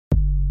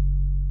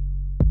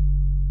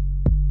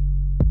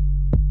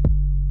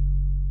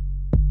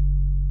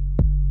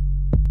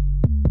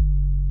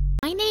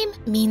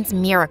means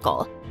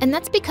miracle. And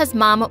that's because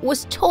Mom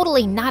was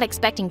totally not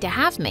expecting to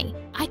have me.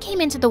 I came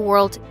into the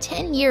world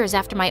 10 years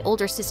after my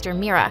older sister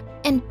Mira,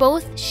 and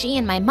both she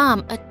and my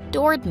mom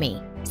adored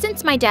me.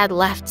 Since my dad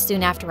left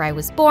soon after I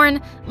was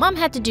born, Mom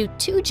had to do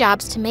 2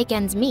 jobs to make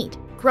ends meet.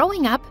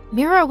 Growing up,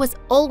 Mira was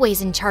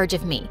always in charge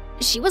of me.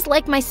 She was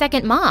like my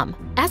second mom.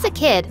 As a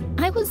kid,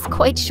 I was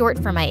quite short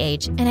for my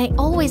age, and I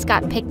always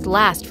got picked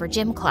last for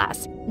gym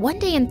class. One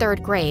day in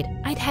 3rd grade,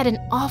 I'd had an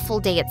awful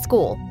day at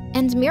school,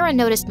 and Mira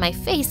noticed my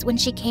face when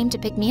she came to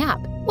pick me up.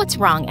 "What's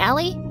wrong,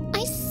 Allie?"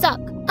 "I suck.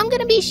 I'm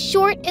gonna be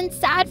short and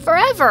sad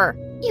forever."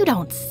 "You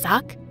don't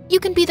suck. You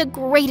can be the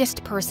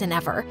greatest person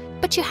ever,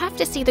 but you have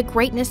to see the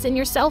greatness in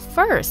yourself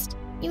first."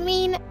 "You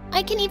mean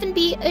I can even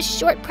be a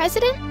short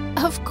president?"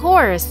 "Of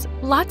course.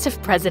 Lots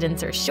of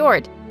presidents are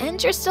short,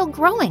 and you're still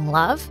growing,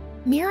 love."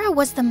 Mira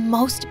was the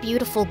most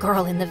beautiful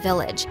girl in the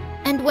village,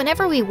 and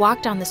whenever we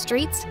walked on the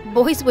streets,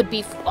 boys would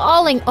be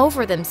falling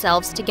over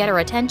themselves to get her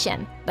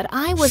attention. But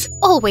I was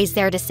always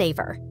there to save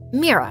her.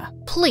 "Mira,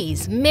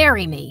 please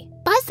marry me."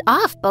 "Buzz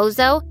off,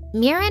 bozo.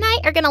 Mira and I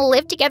are gonna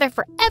live together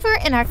forever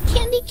in our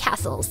candy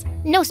castles.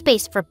 No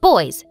space for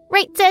boys,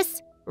 right,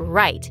 sis?"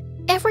 Right.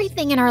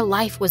 Everything in our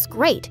life was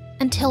great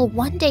until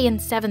one day in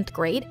 7th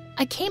grade,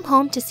 I came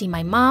home to see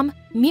my mom,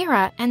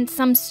 Mira, and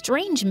some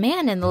strange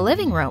man in the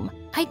living room.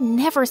 I'd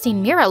never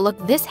seen Mira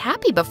look this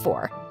happy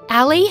before.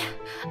 "Allie,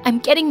 I'm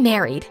getting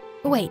married."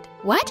 "Wait,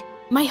 what?"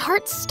 My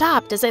heart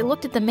stopped as I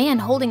looked at the man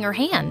holding her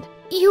hand.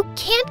 "You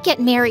can't get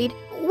married.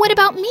 What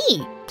about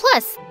me?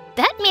 Plus,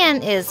 that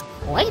man is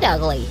quite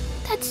ugly."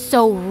 "That's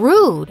so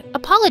rude.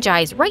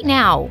 Apologize right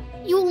now."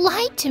 "You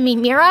lied to me,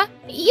 Mira.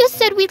 You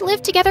said we'd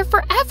live together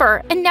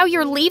forever, and now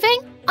you're leaving?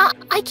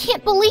 I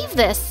can't believe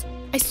this."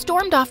 I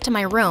stormed off to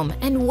my room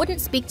and wouldn't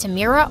speak to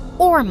Mira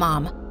or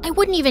Mom. I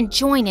wouldn't even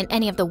join in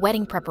any of the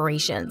wedding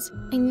preparations.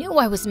 I knew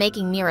I was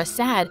making Mira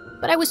sad,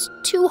 but I was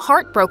too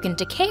heartbroken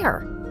to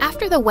care.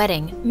 After the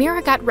wedding,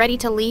 Mira got ready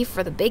to leave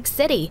for the big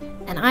city,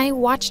 and I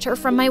watched her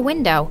from my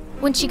window.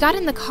 When she got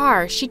in the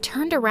car, she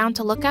turned around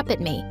to look up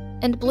at me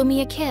and blew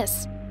me a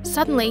kiss.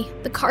 Suddenly,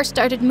 the car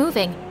started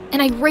moving,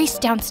 and I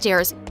raced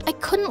downstairs. I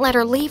couldn't let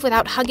her leave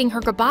without hugging her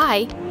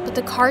goodbye, but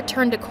the car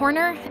turned a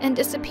corner and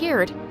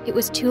disappeared. It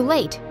was too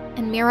late,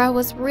 and Mira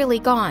was really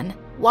gone.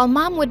 While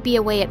Mom would be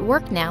away at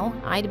work now,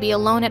 I'd be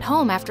alone at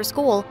home after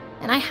school,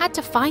 and I had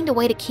to find a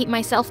way to keep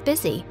myself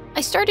busy.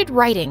 I started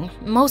writing,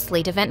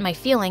 mostly to vent my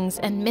feelings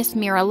and miss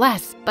Mira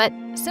less, but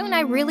soon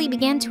I really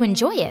began to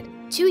enjoy it.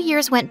 2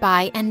 years went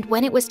by, and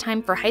when it was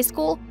time for high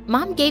school,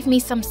 Mom gave me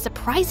some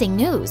surprising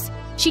news.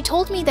 She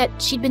told me that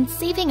she'd been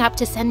saving up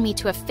to send me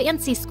to a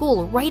fancy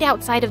school right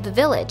outside of the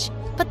village.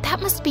 "But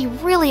that must be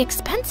really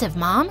expensive,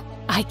 Mom."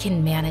 "I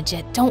can manage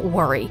it, don't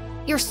worry.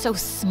 You're so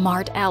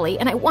smart, Allie,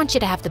 and I want you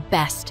to have the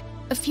best."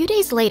 A few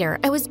days later,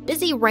 I was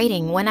busy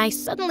writing when I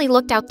suddenly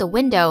looked out the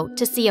window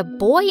to see a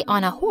boy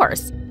on a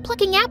horse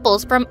plucking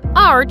apples from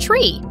our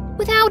tree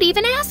without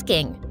even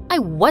asking. I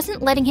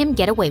wasn't letting him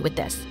get away with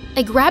this.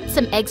 I grabbed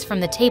some eggs from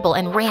the table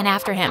and ran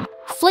after him,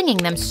 flinging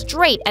them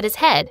straight at his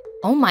head.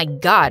 "Oh my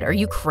God, are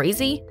you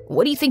crazy?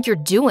 What do you think you're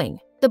doing?"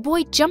 The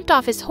boy jumped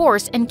off his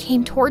horse and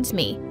came towards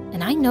me,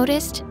 and I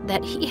noticed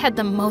that he had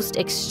the most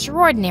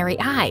extraordinary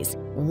eyes,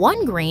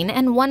 one green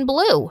and one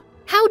blue.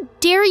 "How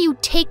dare you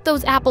take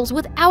those apples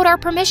without our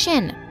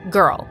permission?"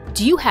 "Girl,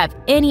 do you have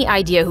any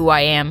idea who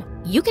I am?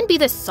 You can be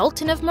the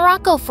Sultan of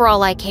Morocco for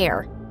all I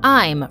care.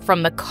 I'm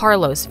from the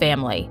Carlos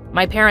family.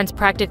 My parents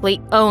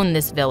practically own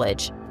this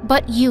village."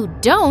 "But you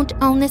don't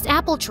own this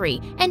apple tree,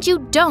 and you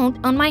don't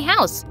own my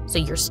house, so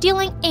you're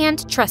stealing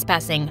and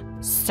trespassing,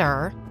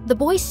 sir." The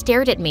boy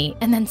stared at me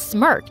and then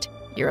smirked.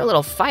 "You're a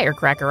little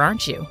firecracker,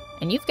 aren't you?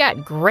 And you've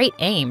got great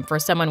aim for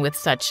someone with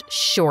such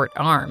short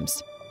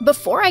arms."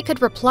 Before I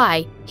could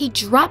reply, he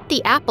dropped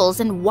the apples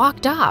and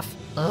walked off.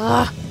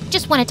 Ugh,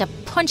 just wanted to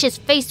punch his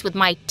face with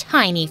my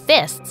tiny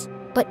fists.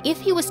 But if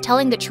he was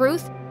telling the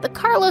truth, the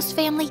Carlos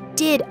family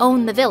did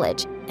own the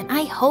village, and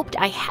I hoped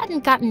I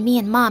hadn't gotten me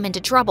and Mom into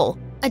trouble.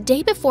 A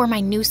day before my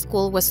new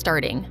school was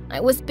starting, I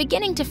was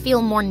beginning to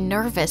feel more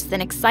nervous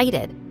than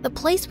excited. The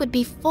place would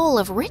be full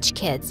of rich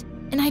kids,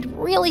 and I'd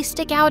really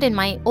stick out in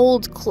my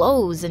old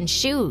clothes and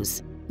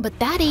shoes. But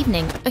that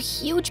evening, a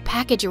huge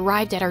package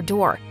arrived at our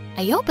door.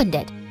 I opened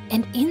it,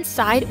 and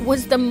inside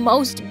was the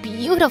most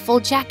beautiful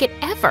jacket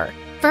ever.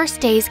 First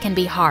days can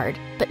be hard,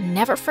 but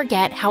never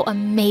forget how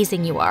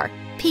amazing you are.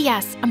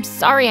 P.S. I'm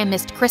sorry I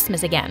missed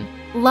Christmas again.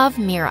 Love,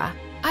 Mira.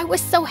 I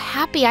was so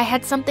happy I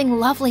had something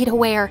lovely to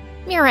wear.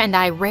 Mira and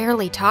I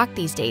rarely talk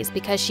these days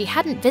because she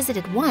hadn't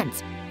visited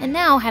once and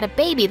now had a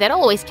baby that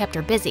always kept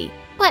her busy.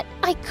 But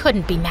I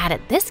couldn't be mad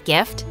at this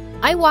gift.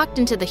 I walked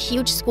into the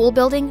huge school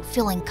building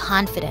feeling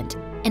confident,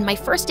 and my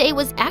first day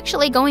was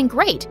actually going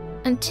great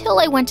until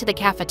I went to the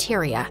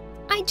cafeteria.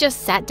 I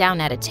just sat down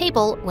at a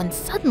table when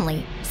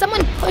suddenly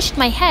someone pushed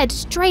my head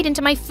straight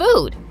into my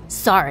food.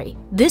 "Sorry,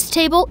 this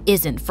table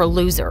isn't for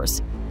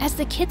losers." As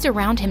the kids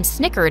around him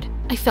snickered,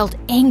 I felt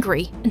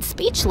angry and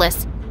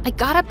speechless. I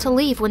got up to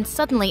leave when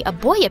suddenly a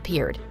boy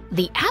appeared,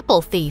 the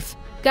apple thief.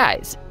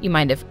 "Guys, you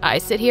mind if I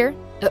sit here?"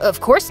 Of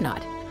course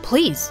not.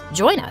 Please,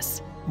 join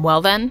us."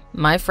 Well then,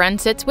 my friend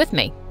sits with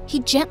me. He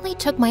gently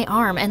took my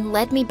arm and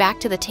led me back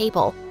to the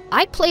table.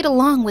 I played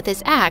along with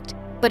his act,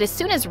 but as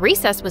soon as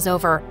recess was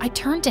over, I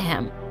turned to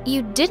him.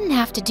 "You didn't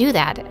have to do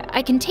that.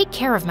 I can take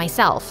care of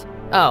myself."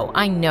 "Oh,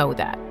 I know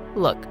that.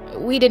 Look,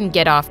 we didn't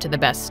get off to the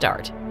best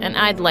start, and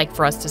I'd like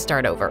for us to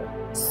start over.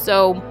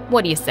 So,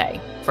 what do you say?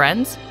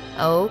 Friends?"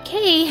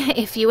 "Okay,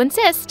 if you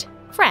insist.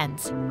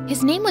 Friends."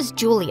 His name was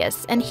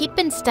Julius, and he'd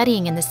been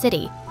studying in the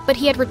city, but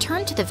he had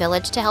returned to the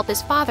village to help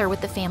his father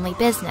with the family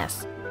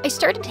business. I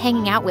started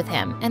hanging out with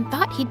him and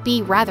thought he'd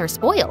be rather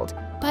spoiled,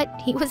 but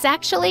he was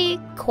actually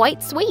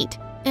quite sweet.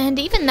 And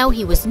even though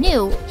he was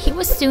new, he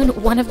was soon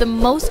one of the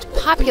most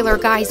popular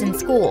guys in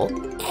school.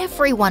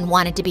 Everyone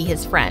wanted to be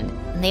his friend,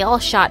 and they all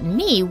shot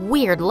me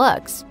weird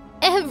looks.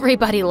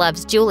 Everybody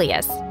loves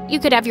Julius. You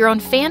could have your own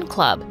fan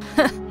club.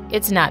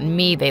 It's not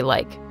me they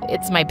like,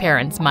 it's my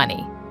parents'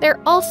 money.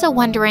 They're also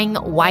wondering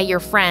why you're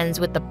friends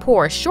with the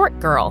poor short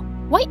girl.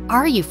 Why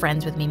are you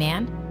friends with me,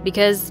 man?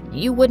 Because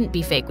you wouldn't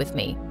be fake with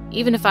me,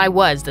 even if I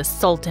was the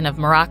Sultan of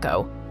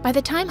Morocco. By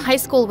the time high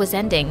school was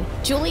ending,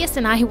 Julius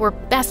and I were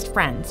best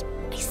friends.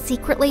 I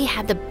secretly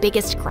had the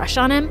biggest crush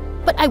on him,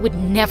 but I would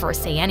never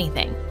say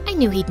anything. I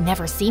knew he'd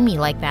never see me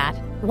like that.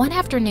 One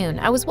afternoon,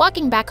 I was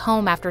walking back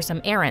home after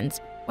some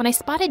errands when I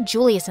spotted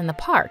Julius in the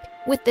park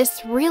with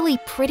this really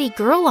pretty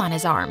girl on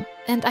his arm,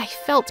 and I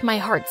felt my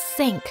heart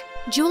sink.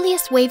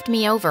 Julius waved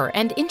me over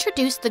and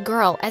introduced the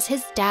girl as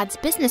his dad's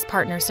business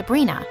partner,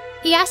 Sabrina.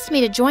 He asked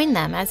me to join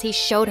them as he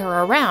showed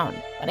her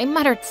around, but I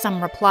muttered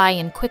some reply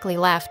and quickly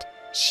left.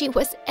 She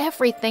was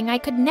everything I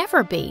could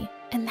never be,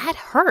 and that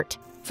hurt.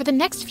 For the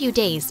next few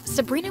days,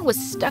 Sabrina was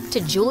stuck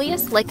to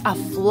Julius like a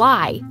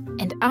fly,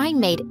 and I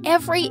made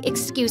every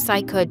excuse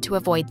I could to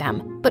avoid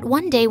them. But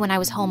one day when I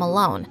was home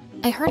alone,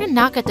 I heard a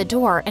knock at the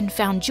door and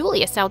found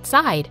Julius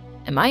outside.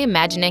 Am I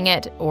imagining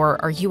it, or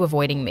are you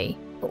avoiding me?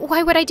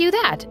 Why would I do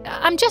that?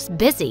 I'm just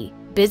busy.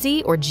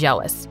 Busy or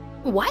jealous?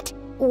 What?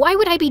 Why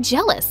would I be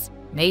jealous?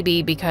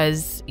 Maybe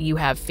because you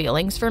have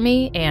feelings for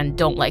me and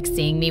don't like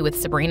seeing me with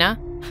Sabrina?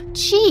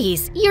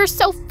 Jeez, you're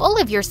so full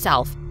of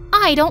yourself.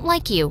 I don't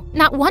like you,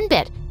 not one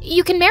bit.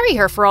 You can marry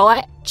her for all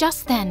I…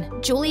 Just then,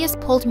 Julius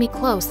pulled me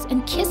close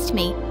and kissed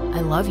me.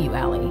 I love you,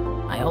 Allie.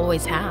 I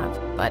always have,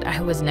 but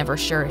I was never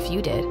sure if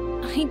you did.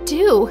 I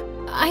do.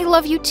 I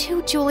love you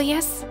too,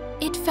 Julius.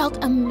 It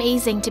felt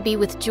amazing to be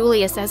with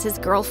Julius as his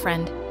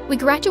girlfriend. We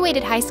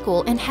graduated high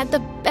school and had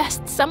the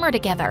best summer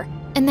together.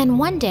 And then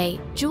one day,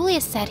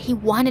 Julius said he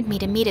wanted me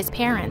to meet his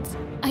parents.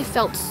 I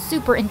felt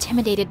super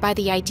intimidated by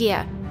the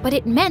idea, but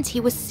it meant he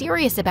was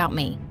serious about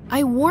me.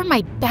 I wore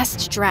my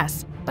best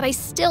dress, but I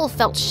still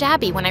felt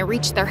shabby when I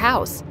reached their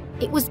house.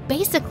 It was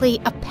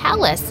basically a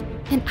palace,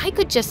 and I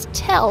could just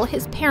tell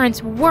his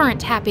parents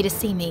weren't happy to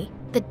see me.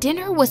 The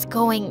dinner was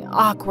going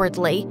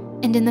awkwardly,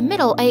 and in the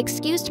middle, I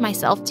excused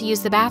myself to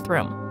use the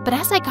bathroom. But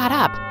as I got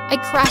up, I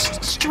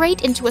crashed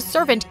straight into a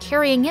servant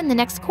carrying in the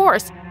next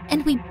course,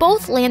 and we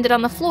both landed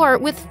on the floor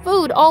with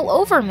food all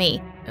over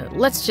me.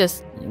 Let's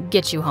just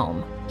get you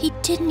home. He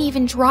didn't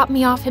even drop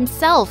me off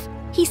himself.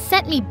 He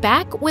sent me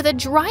back with a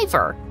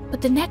driver.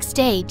 But the next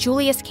day,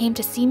 Julius came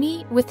to see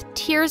me with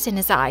tears in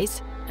his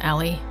eyes.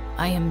 Allie,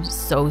 I am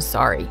so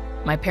sorry.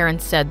 My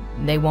parents said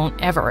they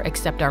won't ever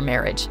accept our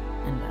marriage,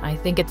 and I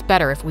think it's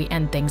better if we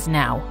end things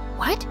now.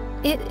 What?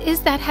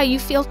 Is that how you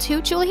feel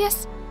too,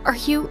 Julius? Are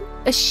you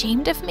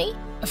ashamed of me?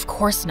 Of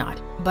course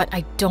not, but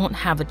I don't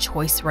have a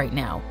choice right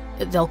now.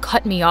 They'll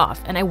cut me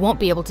off, and I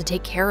won't be able to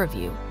take care of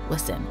you.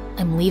 Listen,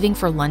 I'm leaving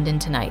for London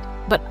tonight,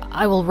 but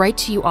I will write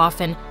to you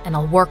often, and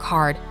I'll work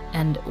hard,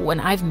 and when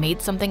I've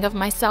made something of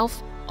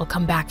myself, I'll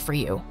come back for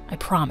you, I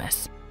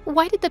promise.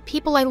 Why did the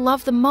people I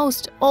love the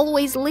most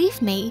always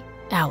leave me?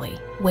 Allie,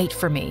 wait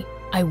for me.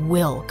 I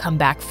will come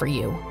back for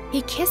you.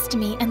 He kissed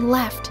me and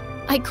left.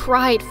 I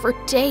cried for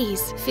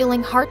days,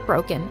 feeling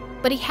heartbroken,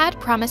 but he had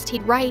promised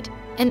he'd write,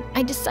 and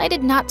I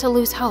decided not to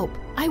lose hope.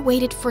 I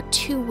waited for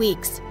 2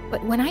 weeks,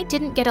 but when I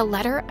didn't get a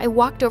letter, I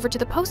walked over to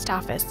the post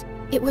office.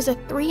 It was a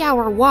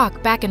 3-hour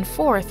walk back and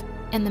forth,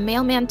 and the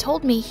mailman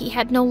told me he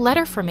had no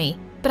letter for me,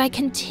 but I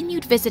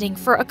continued visiting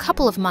for a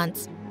couple of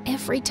months.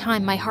 Every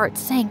time my heart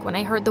sank when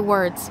I heard the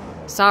words,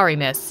 "Sorry,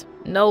 miss,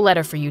 no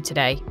letter for you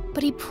today."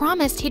 But he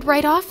promised he'd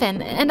write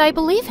often, and I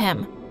believe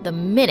him. The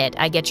minute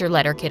I get your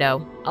letter,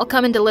 kiddo, I'll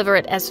come and deliver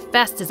it as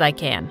fast as I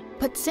can.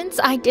 But since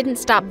I didn't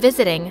stop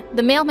visiting,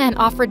 the mailman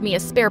offered me a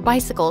spare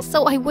bicycle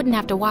so I wouldn't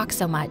have to walk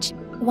so much.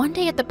 One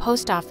day at the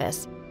post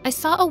office, I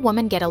saw a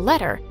woman get a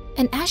letter,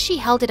 and as she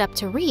held it up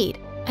to read,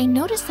 I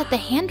noticed that the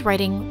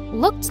handwriting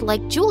looked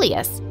like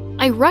Julius.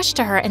 I rushed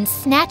to her and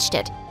snatched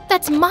it.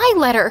 That's my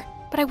letter!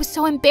 But I was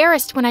so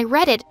embarrassed when I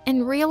read it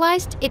and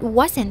realized it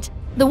wasn't.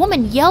 The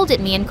woman yelled at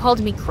me and called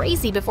me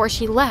crazy before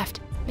she left.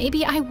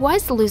 Maybe I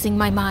was losing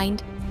my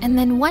mind. And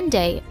then one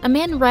day, a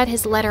man read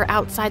his letter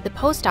outside the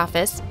post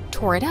office,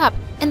 tore it up,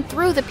 and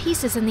threw the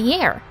pieces in the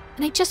air.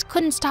 And I just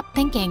couldn't stop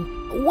thinking,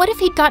 what if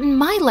he'd gotten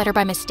my letter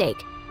by mistake?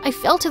 I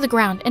fell to the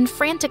ground and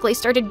frantically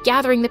started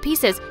gathering the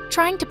pieces,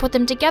 trying to put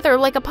them together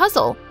like a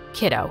puzzle.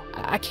 Kiddo,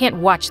 I can't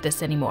watch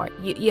this anymore.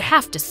 You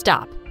have to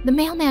stop. The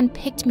mailman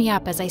picked me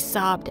up as I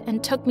sobbed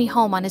and took me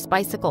home on his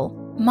bicycle.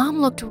 Mom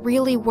looked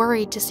really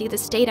worried to see the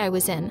state I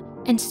was in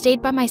and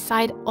stayed by my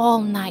side all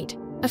night.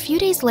 A few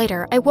days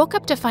later, I woke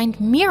up to find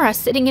Mira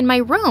sitting in my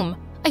room.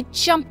 I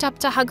jumped up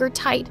to hug her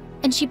tight,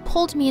 and she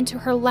pulled me into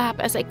her lap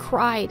as I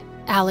cried.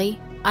 "Allie,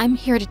 I'm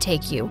here to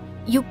take you.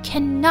 You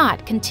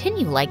cannot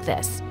continue like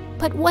this."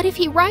 "But what if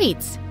he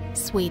writes?"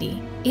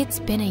 "Sweetie, it's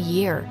been a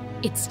year.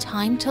 It's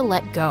time to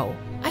let go."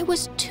 I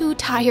was too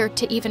tired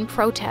to even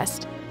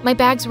protest. My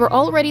bags were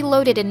already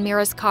loaded in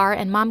Mira's car,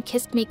 and Mom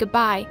kissed me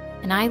goodbye,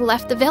 and I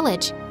left the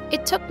village.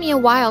 It took me a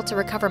while to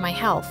recover my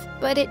health,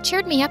 but it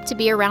cheered me up to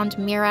be around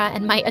Mira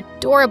and my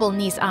adorable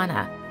niece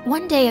Anna.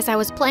 One day as I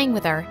was playing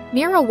with her,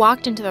 Mira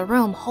walked into the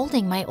room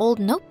holding my old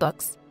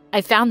notebooks. "I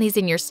found these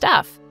in your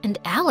stuff. And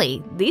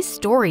Allie, these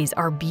stories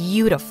are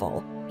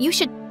beautiful. You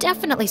should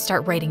definitely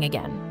start writing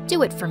again.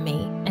 Do it for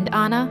me and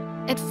Anna."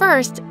 At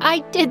first,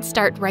 I did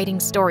start writing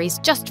stories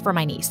just for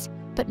my niece.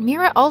 But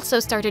Mira also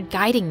started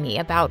guiding me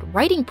about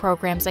writing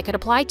programs I could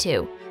apply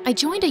to. I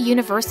joined a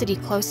university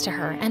close to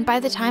her, and by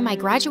the time I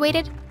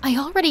graduated, I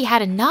already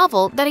had a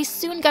novel that I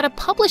soon got a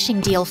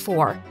publishing deal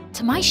for.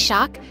 To my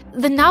shock,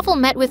 the novel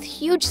met with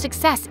huge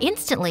success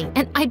instantly,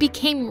 and I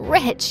became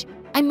rich.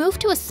 I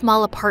moved to a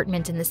small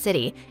apartment in the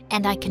city,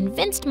 and I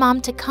convinced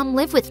Mom to come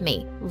live with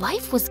me.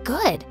 Life was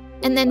good.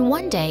 And then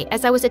one day,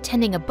 as I was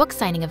attending a book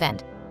signing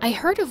event, I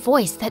heard a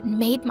voice that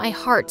made my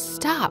heart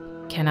stop.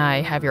 "Can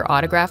I have your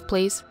autograph,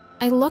 please?"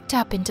 I looked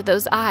up into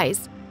those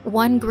eyes,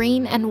 one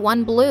green and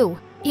one blue.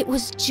 It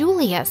was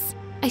Julius.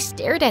 I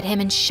stared at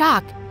him in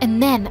shock,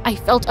 and then I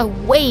felt a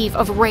wave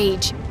of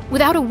rage.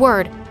 Without a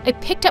word, I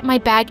picked up my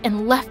bag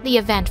and left the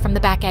event from the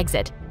back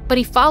exit. But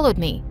he followed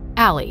me.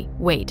 "Allie,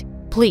 wait.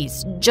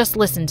 Please, just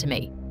listen to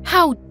me."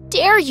 "How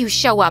dare you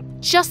show up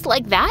just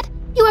like that?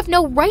 You have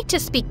no right to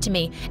speak to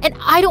me, and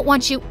I don't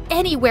want you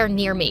anywhere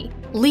near me.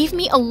 Leave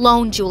me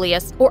alone,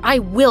 Julius, or I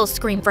will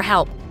scream for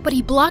help." But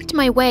he blocked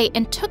my way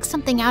and took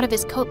something out of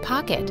his coat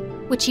pocket,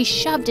 which he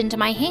shoved into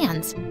my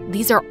hands.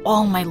 "These are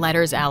all my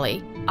letters,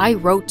 Allie. I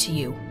wrote to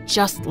you,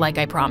 just like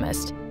I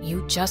promised.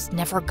 You just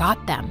never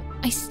got them."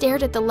 I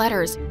stared at the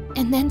letters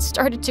and then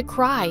started to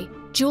cry.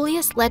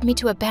 Julius led me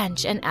to a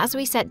bench, and as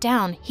we sat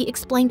down, he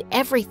explained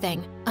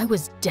everything. "I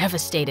was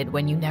devastated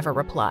when you never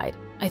replied.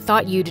 I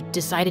thought you'd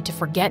decided to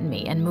forget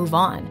me and move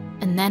on.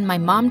 And then my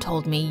mom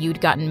told me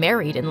you'd gotten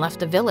married and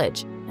left the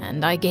village,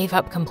 and I gave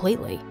up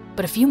completely.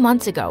 But a few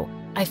months ago,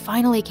 I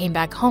finally came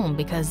back home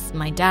because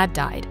my dad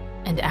died.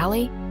 And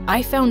Allie,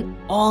 I found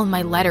all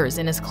my letters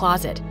in his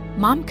closet.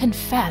 Mom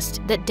confessed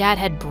that Dad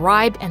had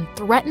bribed and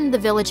threatened the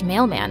village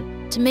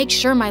mailman to make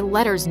sure my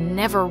letters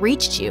never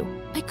reached you.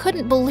 I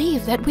couldn't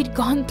believe that we'd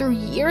gone through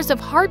years of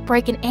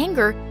heartbreak and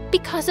anger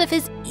because of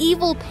his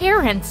evil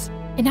parents.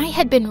 And I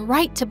had been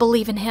right to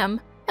believe in him.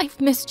 I've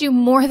missed you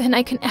more than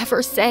I can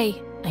ever say."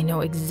 "I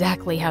know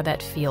exactly how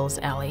that feels,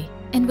 Allie."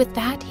 And with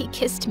that, he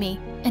kissed me,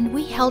 and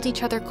we held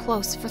each other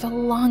close for the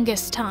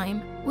longest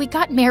time. We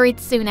got married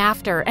soon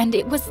after, and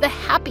it was the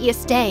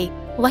happiest day.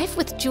 Life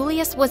with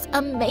Julius was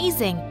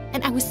amazing,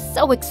 and I was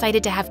so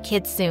excited to have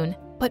kids soon.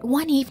 But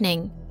one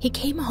evening, he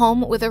came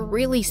home with a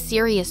really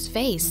serious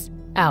face.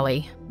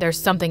 "Allie, there's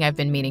something I've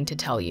been meaning to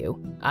tell you.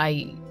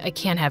 I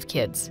can't have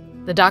kids.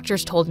 The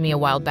doctors told me a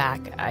while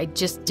back. I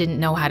just didn't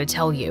know how to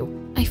tell you."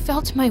 I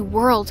felt my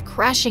world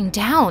crashing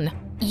down.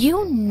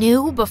 "You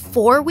knew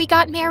before we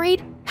got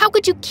married? How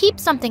could you keep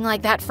something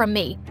like that from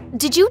me?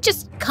 Did you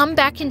just come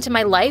back into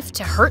my life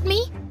to hurt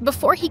me?"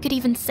 Before he could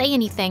even say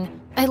anything,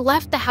 I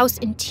left the house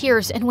in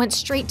tears and went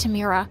straight to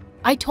Mira.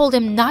 I told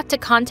him not to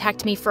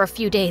contact me for a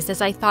few days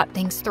as I thought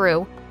things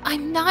through.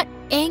 I'm not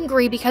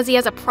angry because he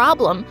has a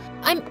problem.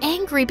 I'm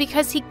angry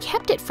because he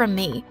kept it from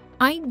me.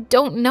 I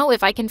don't know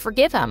if I can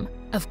forgive him.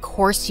 Of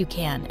course you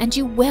can, and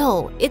you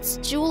will. It's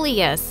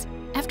Julius.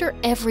 After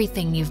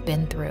everything you've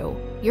been through,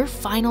 you're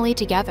finally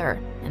together,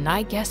 and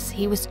I guess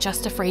he was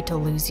just afraid to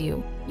lose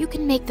you. You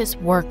can make this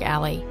work,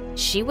 Allie.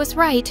 She was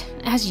right,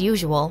 as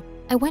usual.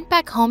 I went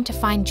back home to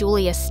find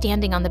Julius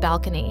standing on the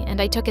balcony, and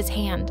I took his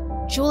hand.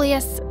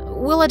 "Julius,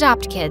 we'll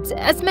adopt kids,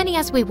 as many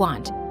as we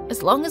want.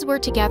 As long as we're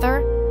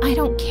together, I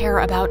don't care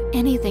about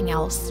anything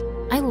else.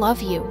 I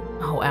love you."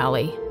 "Oh,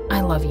 Allie, I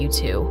love you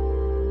too."